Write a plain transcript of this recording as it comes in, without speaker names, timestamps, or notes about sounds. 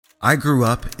I grew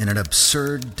up in an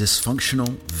absurd, dysfunctional,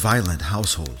 violent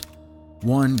household.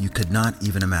 One you could not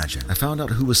even imagine. I found out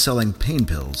who was selling pain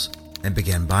pills and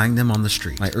began buying them on the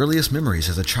street. My earliest memories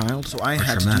as a child, so I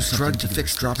had to do something to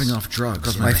fix dropping off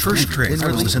drugs. My first drink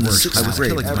was in the 6th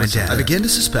grade with my dad. I began to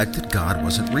suspect that God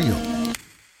wasn't real.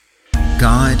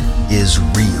 God is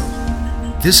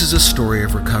real. This is a story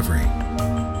of recovery.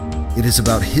 It is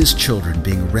about His children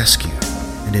being rescued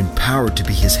and empowered to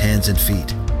be His hands and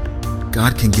feet.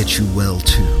 God can get you well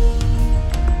too.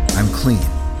 I'm clean.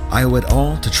 I owe it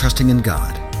all to trusting in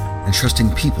God and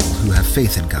trusting people who have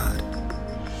faith in God.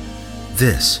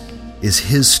 This is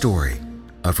His story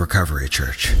of recovery,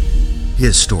 church.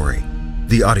 His story,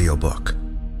 the audiobook.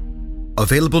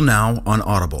 Available now on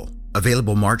Audible.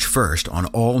 Available March 1st on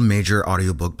all major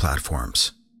audiobook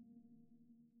platforms.